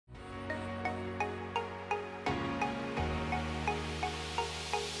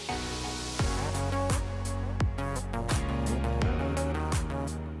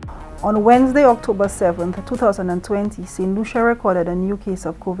On Wednesday, October 7th, 2020, St. Lucia recorded a new case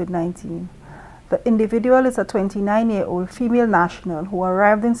of COVID-19. The individual is a 29-year-old female national who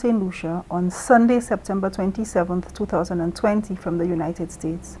arrived in St. Lucia on Sunday, September 27th, 2020 from the United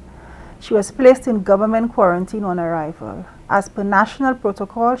States. She was placed in government quarantine on arrival. As per national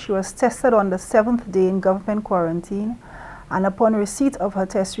protocol, she was tested on the 7th day in government quarantine, and upon receipt of her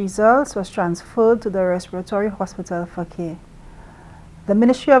test results was transferred to the respiratory hospital for care. The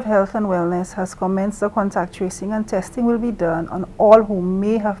Ministry of Health and Wellness has commenced the contact tracing, and testing will be done on all who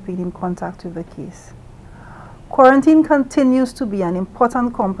may have been in contact with the case. Quarantine continues to be an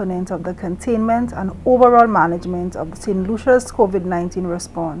important component of the containment and overall management of St. Lucia's COVID-19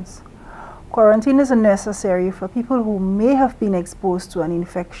 response. Quarantine is necessary for people who may have been exposed to an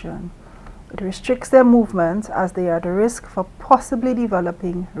infection. It restricts their movement as they are at risk for possibly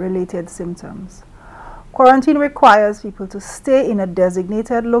developing related symptoms. Quarantine requires people to stay in a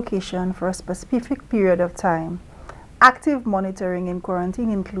designated location for a specific period of time. Active monitoring in quarantine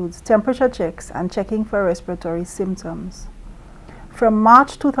includes temperature checks and checking for respiratory symptoms. From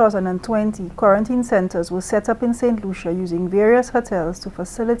March 2020, quarantine centers were set up in St. Lucia using various hotels to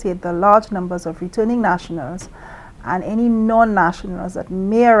facilitate the large numbers of returning nationals and any non-nationals that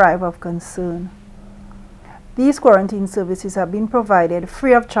may arrive of concern. These quarantine services have been provided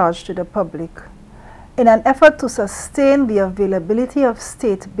free of charge to the public. In an effort to sustain the availability of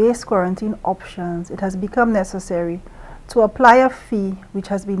state-based quarantine options, it has become necessary to apply a fee which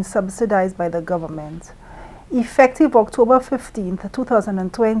has been subsidized by the government. Effective October 15,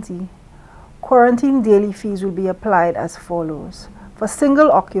 2020, quarantine daily fees will be applied as follows. For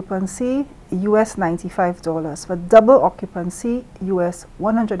single occupancy, US $95. For double occupancy, US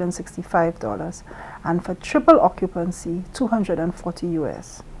 $165. And for triple occupancy, $240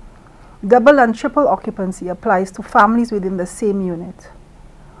 US. Double and triple occupancy applies to families within the same unit.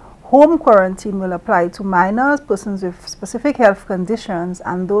 Home quarantine will apply to minors, persons with specific health conditions,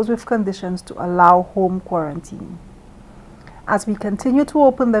 and those with conditions to allow home quarantine. As we continue to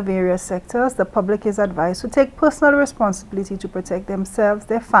open the various sectors, the public is advised to take personal responsibility to protect themselves,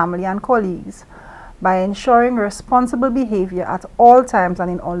 their family, and colleagues by ensuring responsible behavior at all times and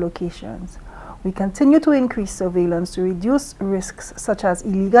in all locations. We continue to increase surveillance to reduce risks such as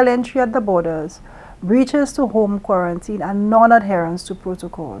illegal entry at the borders, breaches to home quarantine, and non-adherence to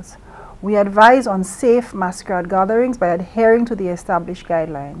protocols. We advise on safe masquerade gatherings by adhering to the established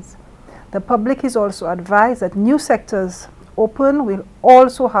guidelines. The public is also advised that new sectors open will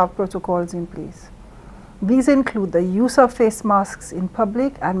also have protocols in place. These include the use of face masks in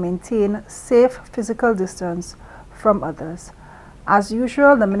public and maintain safe physical distance from others. As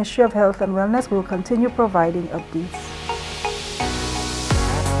usual, the Ministry of Health and Wellness will continue providing updates.